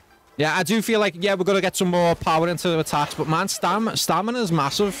 Yeah, I do feel like, yeah, we're gonna get some more power into the attacks, but man, stamina is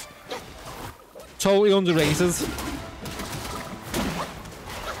massive. Totally underrated.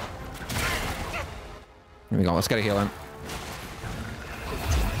 Here we go, let's get a heal in.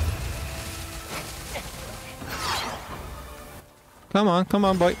 Come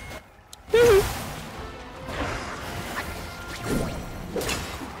on, boy.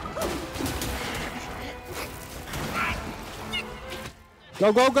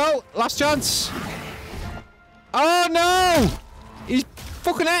 Go, go, go! Last chance! Oh no! He's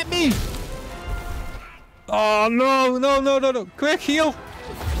fucking at me! Oh no, no! Quick, heal!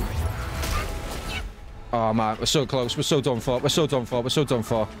 Oh man, we're so close. We're so done for.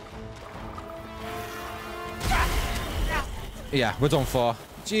 Yeah, we're done for.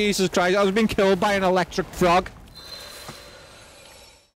 Jesus Christ, I was being killed by an electric frog.